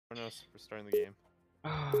Join us for starting the game.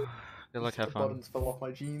 Good luck, have The fun. buttons fell off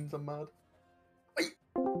my jeans, I'm mad.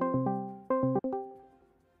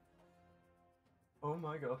 Oh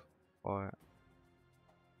my god. What?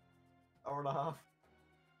 Hour and a half.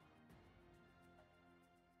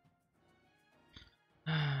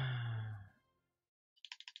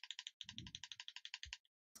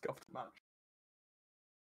 Scuffed match.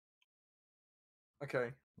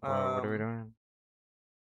 Okay. What are we doing?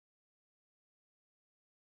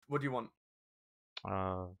 What do you want?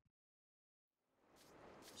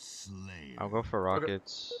 Slayer. I'll go for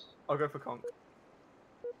rockets. I'll go for conch.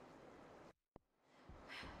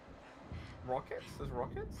 Rockets? There's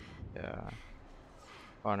rockets? Yeah.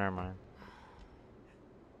 Oh, never mind.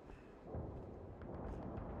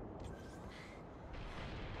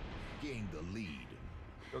 Gain the lead.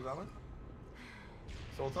 Goes that way.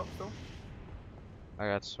 Swords up still? I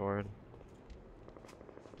got sword.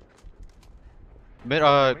 Mid,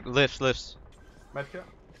 lifts. Medkit?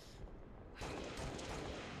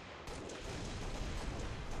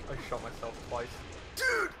 I shot myself twice.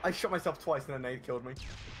 Dude! I shot myself twice and a nade killed me.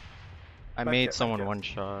 I Medkit, made someone medkit. one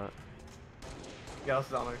shot. Yeah, that's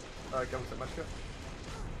Xano. Go with Medkit.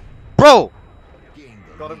 Bro! Gain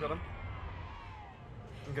the Got him, lead. got him.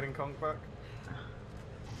 I'm getting conch back.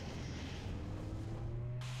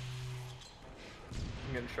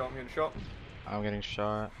 I'm getting shot. I'm getting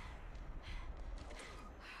shot.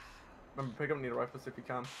 Remember, pick up needle rifles if you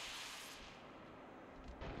can.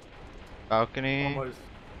 Balcony. Almost.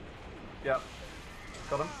 Yeah.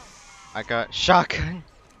 Got him. I got shotgun.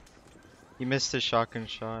 He missed his shotgun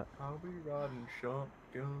shot. I'll be riding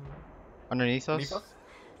shotgun. Underneath us? Beneath us?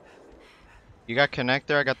 You got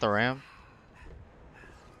connector, I got the ramp.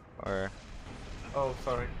 Or Oh,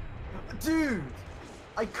 sorry. Dude!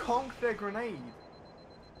 I conked their grenade.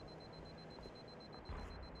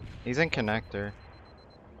 he's in connector.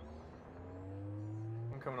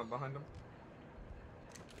 I'm coming up behind him.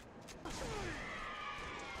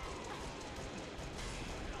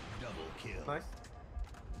 Double kill. Nice.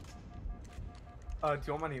 Do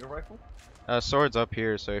you want my needle rifle? Sword's up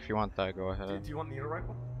here, so if you want that, go Do ahead. you want needle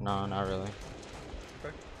rifle? No, not really.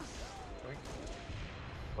 Okay. Wait.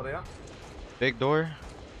 What are they at? Big door.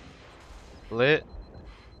 Lit.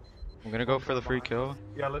 I'm gonna go for the free kill.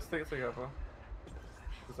 Yeah, let's take it together.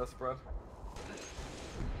 Because that's spread.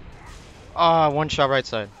 Ah, one shot right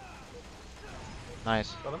side.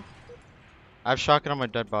 Nice. Got him? I have shotgun on my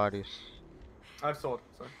dead bodies. I have sword,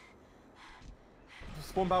 sorry.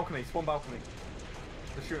 Spawn balcony.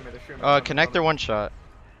 They're shooting me. Connector one shot.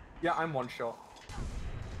 Yeah, I'm one shot.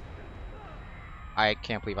 I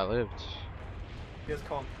can't believe I lived. He has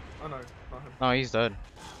conch. Oh no, not him. No, he's dead.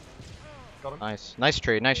 Got him. Nice. Nice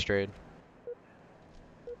trade.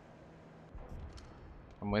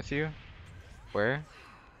 I'm with you. Where?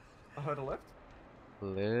 I heard a left.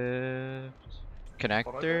 Lift.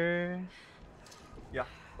 Connector. Yeah,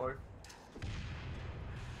 both.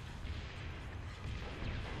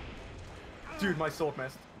 Dude, my sword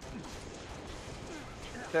missed.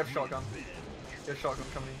 They have shotgun. They have shotgun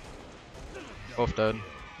coming in. Both dead.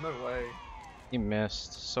 No way. He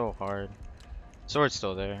missed so hard. Sword's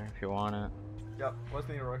still there if you want it. Yep, where's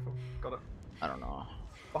the needle rifle? Got it. I don't know.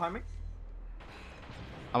 Behind me?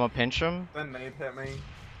 I'm gonna pinch him. Then nade hit me.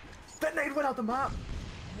 That nade went out the map!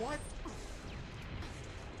 What?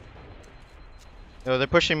 Yo, they're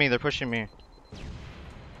pushing me. Got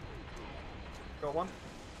one.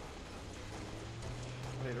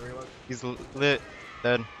 I need to reload. He's lit.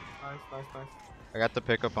 Dead. Nice. I got the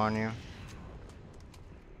pickup on you.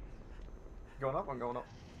 Going up? I'm going up.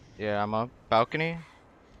 Yeah, I'm up. Balcony.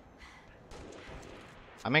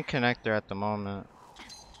 I'm in connector at the moment.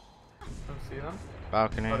 Don't see them.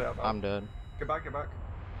 Balcony. Oh, yeah, I'm dead. Get back.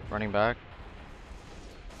 Running back.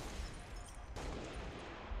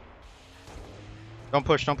 Don't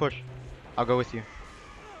push. I'll go with you.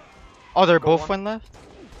 Oh, they're both went left?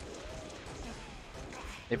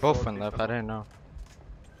 They both went left, I didn't know.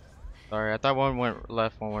 Sorry, I thought one went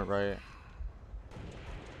left, one went right.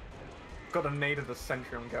 Got a nade of the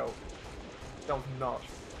sentry on go. That was nuts.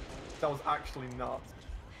 That was actually nuts.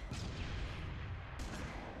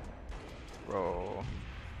 Bro.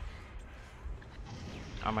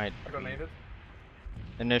 I might I got naded.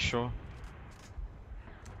 initial.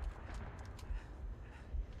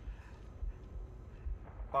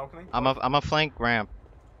 Balcony. I'm a flank ramp.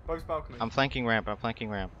 Both balcony. I'm flanking ramp.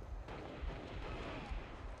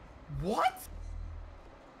 What?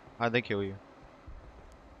 How'd they kill you?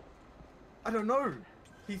 I don't know.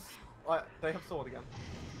 They have sword again.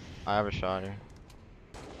 I have a shot here.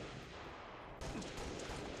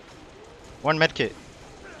 One medkit.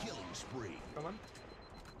 Killing spree. Come on.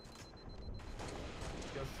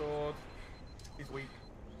 Got a sword. He's weak.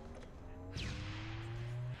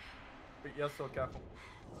 But yeah, sword, careful.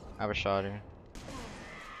 I have a shot here.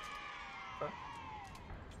 Okay.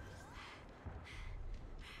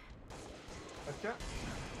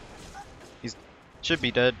 Okay. Should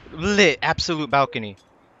be dead. Lit. Absolute balcony.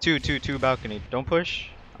 Two balcony. Don't push.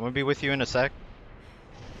 I'm gonna be with you in a sec.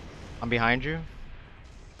 I'm behind you.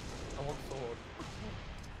 I want sword.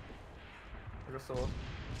 I got sword.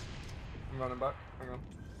 I'm running back. Hang on.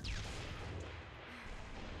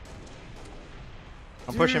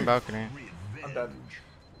 I'm pushing Dude. balcony. I'm dead.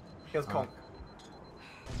 He has conk.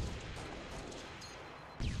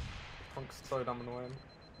 Conk's so damn annoying.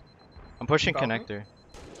 I'm pushing Balcony? connector.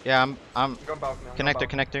 Yeah, I'm I'm going balcony. I'm going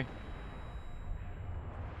connector, balcony. connector.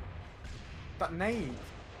 That nade.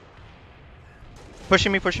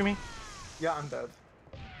 Pushing me. Yeah, I'm dead.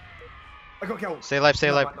 I got killed. Stay alive, stay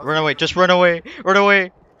No, alive. man, that's Run away, good. just run away. Run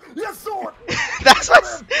away. Yes, sword! That's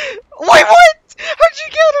us. Wait, what? How'd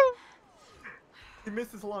you get him? He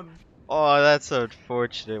missed his lunge. Oh, that's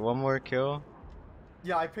unfortunate. One more kill.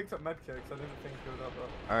 Yeah, I picked up medkit because I didn't think he was up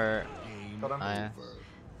Or Game Got him. over.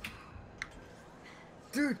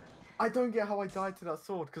 Dude, I don't get how I died to that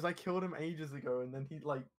sword because I killed him ages ago and then he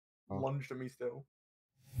like lunged at me still.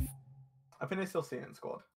 I think I still see it in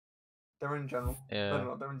squad. They're in general. yeah.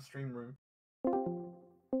 No, they're in stream room.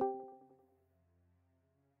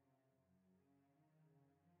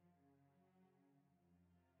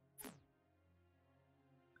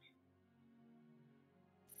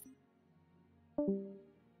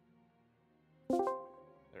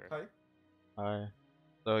 Okay. Alright.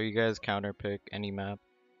 So you guys counter pick any map.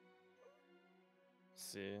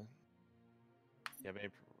 See. You have any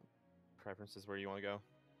preferences where you want to go?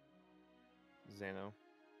 Xano.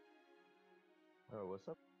 Oh, what's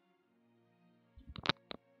up?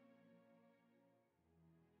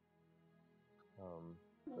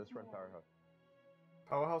 Let's run Powerhouse.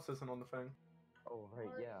 Powerhouse isn't on the thing. Oh, right,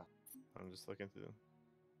 yeah. I'm just looking through.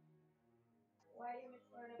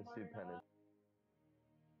 Let's do Penance.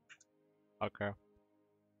 Okay.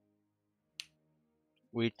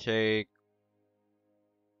 We take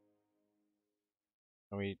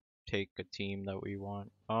a team that we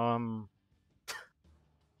want.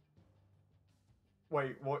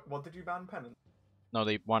 Wait, what did you ban? Penance? No,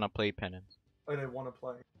 they wanna play Penance. Oh, they want to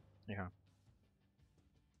play. Yeah.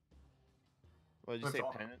 What did you That's say,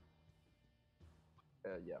 all. Penance?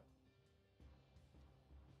 Yeah.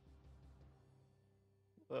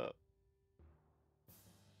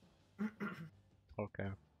 Okay.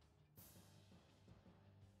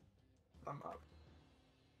 I'm up.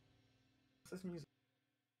 What's this music?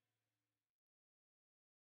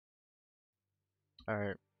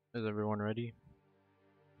 Alright. Is everyone ready?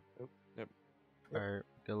 Yep. Yep. Alright.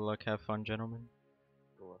 Good luck. Have fun, gentlemen.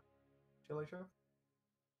 Shall I show?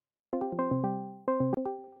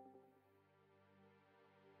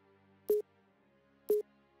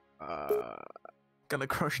 Gonna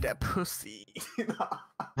crush that pussy.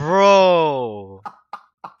 Bro!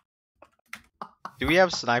 Do we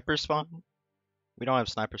have sniper spawn? We don't have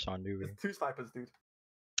sniper spawn, do we? There's 2 snipers, dude.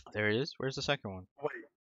 There it is. Where's the second one? Wait.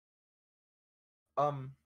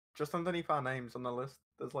 Just underneath our names on the list,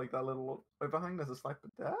 there's like that little overhang. There's a sniper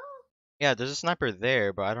there. Yeah, there's a sniper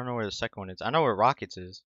there, but I don't know where the second one is. I know where Rockets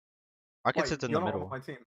is. Rockets Wait, is in you're the not middle. on my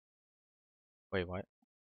team. Wait, what?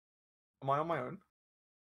 Am I on my own?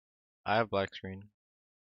 I have black screen.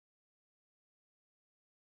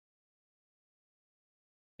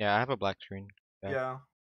 Yeah, I have a black screen. Yeah.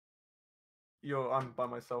 Yeah. I'm by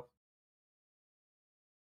myself.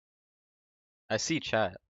 I see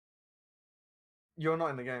chat. You're not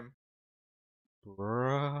in the game.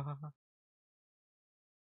 Bruh.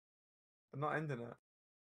 I'm not ending it.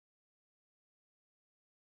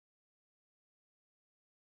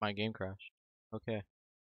 My game crashed. Okay.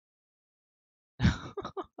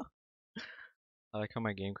 I like how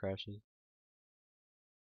my game crashes.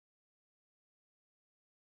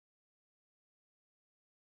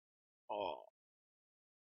 Oh.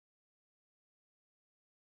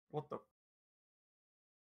 What the?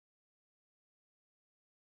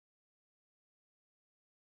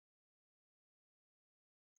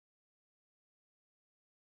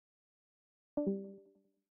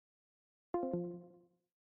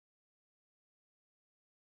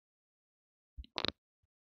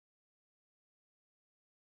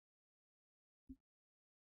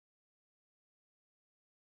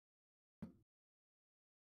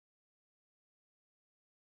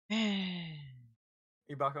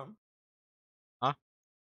 You back on? Huh?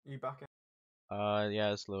 You back in?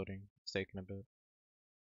 Yeah, it's loading. It's taking a bit.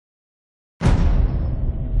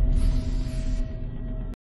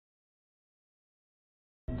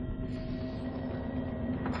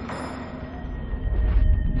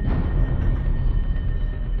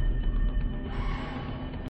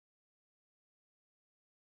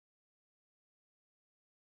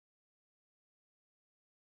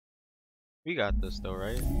 We got this though,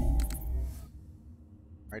 right?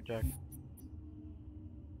 Right, Jack?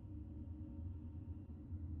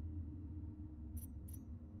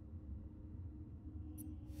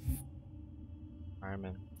 Alright,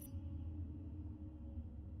 man.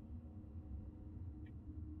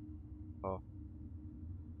 Oh.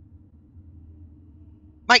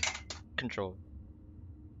 Mike! Control.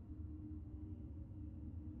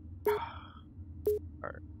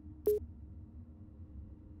 Alright.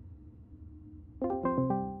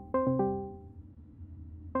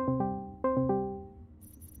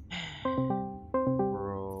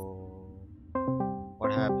 Bro.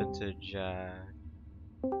 What happened to Jack?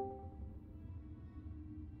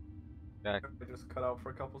 Jack, I just cut out for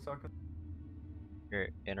a couple seconds. your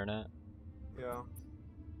internet? Yeah.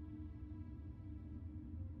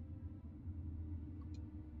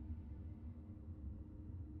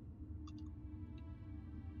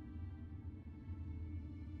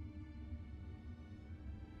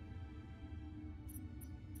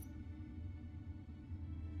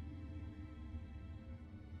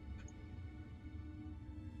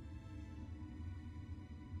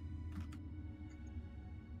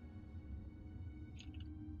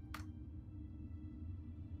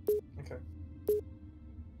 Okay.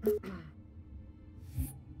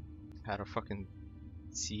 Had a fucking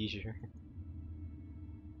seizure.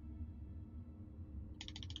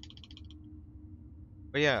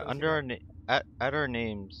 But yeah, So under our at our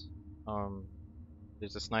names,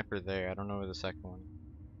 there's a sniper there. I don't know where the second one.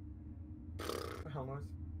 Hell knows.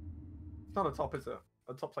 It's not a top, is it?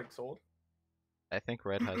 A top's like sword. I think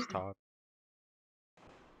red has top.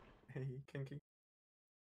 Hey, kinky.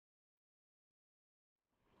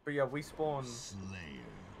 But yeah, we spawn Slayer.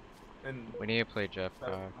 in. We need to play That's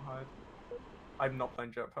jetpack. hide. I'm not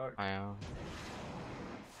playing jetpack. I am.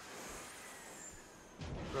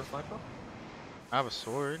 Is there a sniper? I have a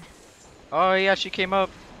sword. Oh yeah, she came up.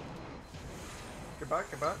 Get back,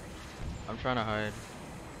 get back. I'm trying to hide.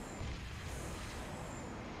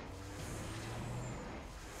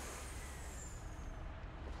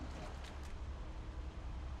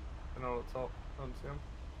 I know the top. I don't see him.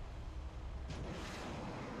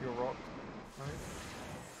 You're rocked.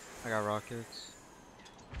 Right? I got rockets.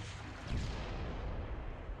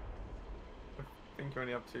 I think you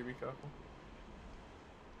only have two, be careful.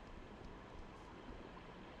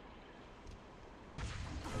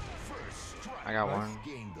 First strike. I got Nice. one.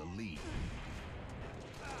 Gain the lead.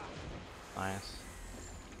 Nice.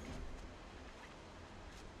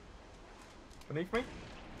 Beneath me?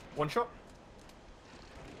 One shot?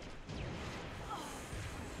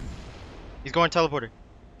 He's going teleporter.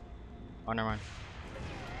 Oh, never mind.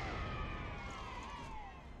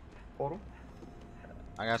 Portal?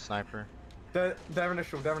 I got sniper. Their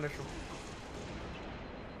initial, their initial.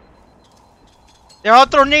 They're all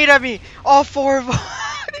throwing nade at me. All four of them.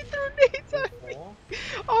 They threw nades at me. Four.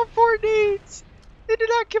 All four nades. They did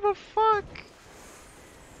not give a fuck.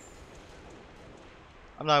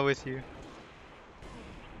 I'm not with you.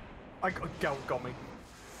 Got me.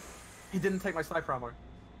 He didn't take my sniper ammo.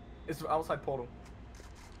 It's outside portal.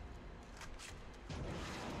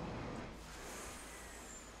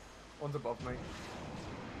 One's above me.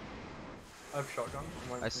 I have shotgun. I'm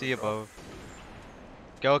waiting I for see the shot. above.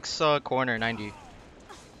 Gelk's corner 90. He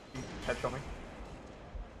headshot me.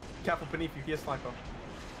 Careful beneath you, he has sniper.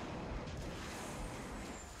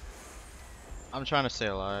 I'm trying to stay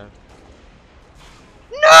alive.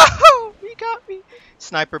 No! He got me.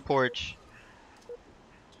 Sniper porch.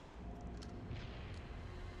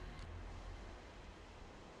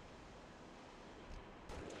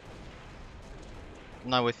 I'm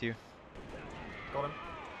not with you. Got him.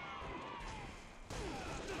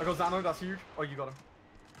 I got Xano, that's huge. Oh, you got him.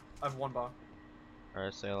 I have one bar.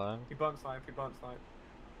 Alright, stay alive. He burnt snipe, he burnt snipe.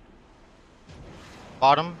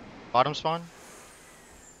 Bottom. Bottom spawn.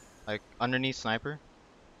 Like underneath sniper.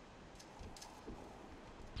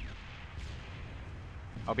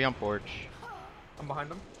 I'll be on porch. I'm behind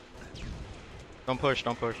him. Don't push,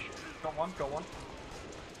 don't push. Got one, got one.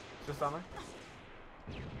 Just Xano.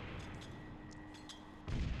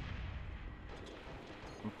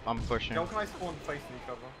 I'm pushing. How can I spawn facing each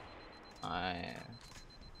other?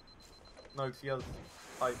 No, because he has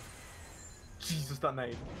like Jesus, that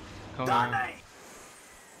nade. Come That on. nade!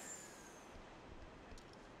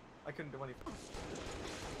 I couldn't do anything.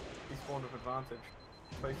 He spawned with advantage.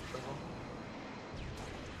 Face each other.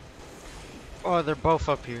 Oh, they're both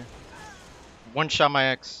up here. One shot my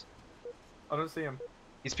ex. I don't see him.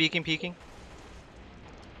 He's peeking, peeking.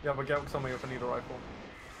 Yeah, but Gelk's on me with a needle rifle.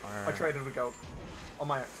 I Alright. traded with Gelk. On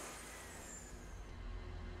my ex.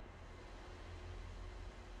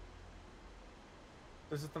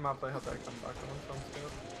 This is the map they had their comeback on, so I'm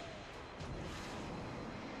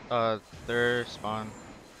scared. Their spawn.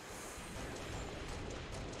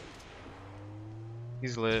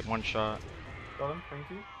 He's lit, one shot. Got him, thank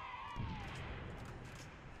you.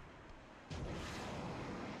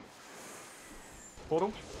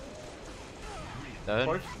 Portal, Dead.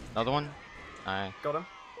 both, Another one. Nice. got him.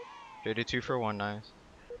 Traded 2 for 1, nice.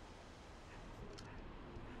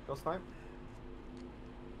 Got snipe.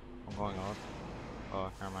 I'm going up. Oh,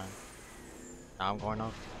 never mind. Now I'm going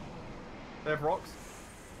up. They have rocks.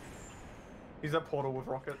 He's at portal with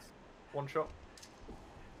rockets. One shot.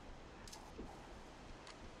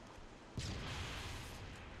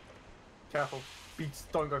 Careful. Beats,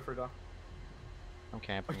 don't go through that. I'm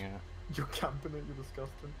camping it. You're camping it, you're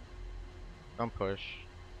disgusting. Don't push.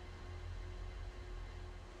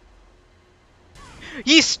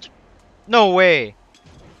 He's... No way!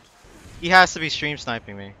 He has to be stream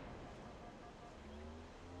sniping me.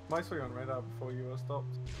 Might saw you on radar before you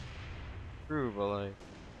stopped. True, but like...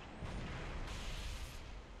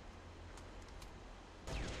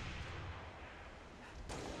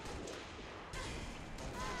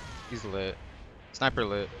 He's lit. Sniper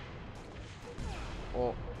lit.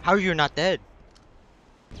 Oh, how are you not dead?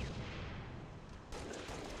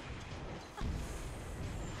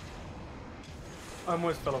 I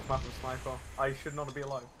almost fell off map of sniper. I should not be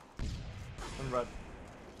alive. I'm red.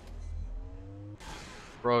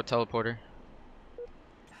 Bro, teleporter.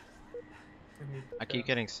 need I keep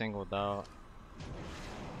getting singled out.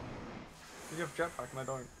 You have jetpack and I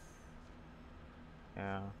don't.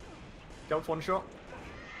 Yeah. Gelt's one shot.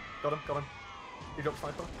 Got him, got him. He dropped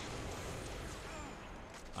sniper.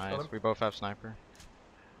 Nice. him. We both have sniper.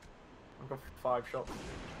 I've got 5 shots.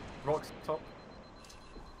 Rocks top.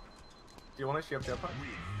 Do you want it? Do you have jetpack?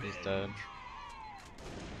 He's dead.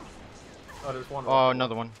 Oh, there's one. Oh, rock.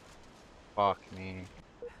 another one. Fuck me.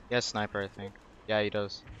 He has sniper, I think. Yeah, he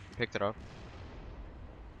does. He picked it up.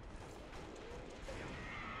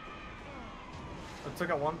 I took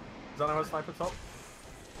out one. Xano has sniper top.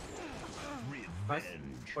 Nice.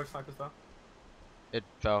 Revenge. Both snipers there. It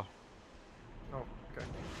fell. Oh, okay.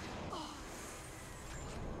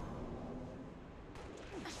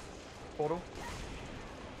 Portal.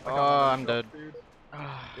 I can't Oh, land any I'm dead. shots, dude.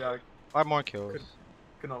 Yeah, I 5 more kills.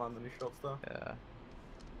 could not land any shots there. Yeah.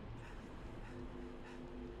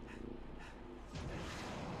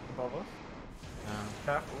 Above us. Yeah.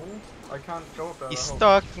 Careful. I can't go up there. He that hole.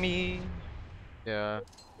 stuck me. Yeah.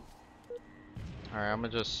 Alright, I'm gonna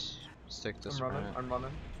just stick to I'm sprint. running. I'm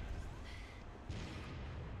running.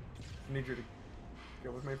 I need you to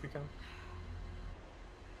get with me if you can.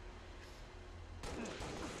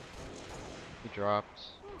 He dropped.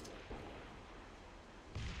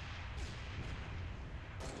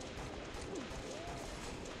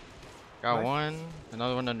 Got Nice. one.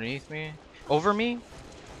 Another one underneath me. Over me?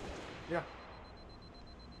 Yeah.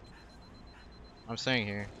 I'm staying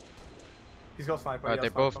here. He's got sniper. Alright, he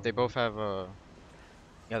they has sniper. both have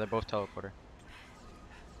yeah, they're both teleporter.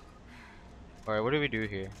 Alright, what do we do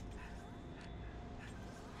here?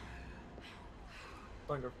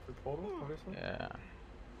 Don't go through the portal, obviously. Yeah.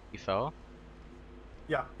 He fell?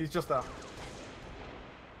 Yeah, he's just there.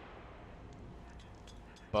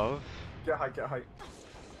 Above? Get height, get height.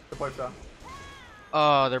 They're both there.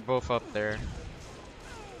 Oh, they're both up there.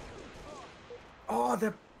 Oh,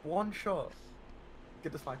 they're one shot.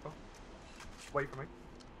 Get the sniper. Wait for me.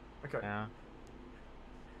 Okay. Yeah.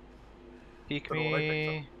 Peek Don't know what they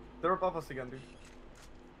picked me. up. They're above us again, dude.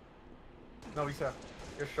 No, he's here.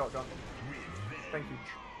 Here's shotgun. Thank you.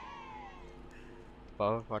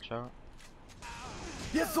 Above, watch out.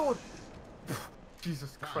 Yes, sword!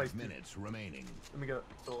 Jesus 5 Christ. Dude. minutes remaining. Let me get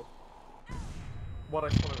a sword. What I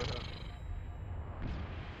spawn over here.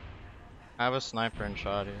 I have a sniper and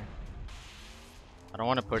shot here. I don't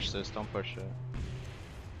want to push this, don't push it.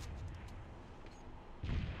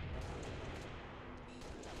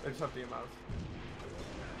 They just have DMRs.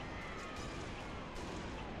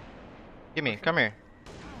 Give me, come here.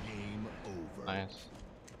 Game over. Nice.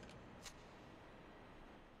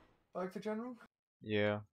 Back to general?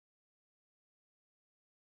 Yeah.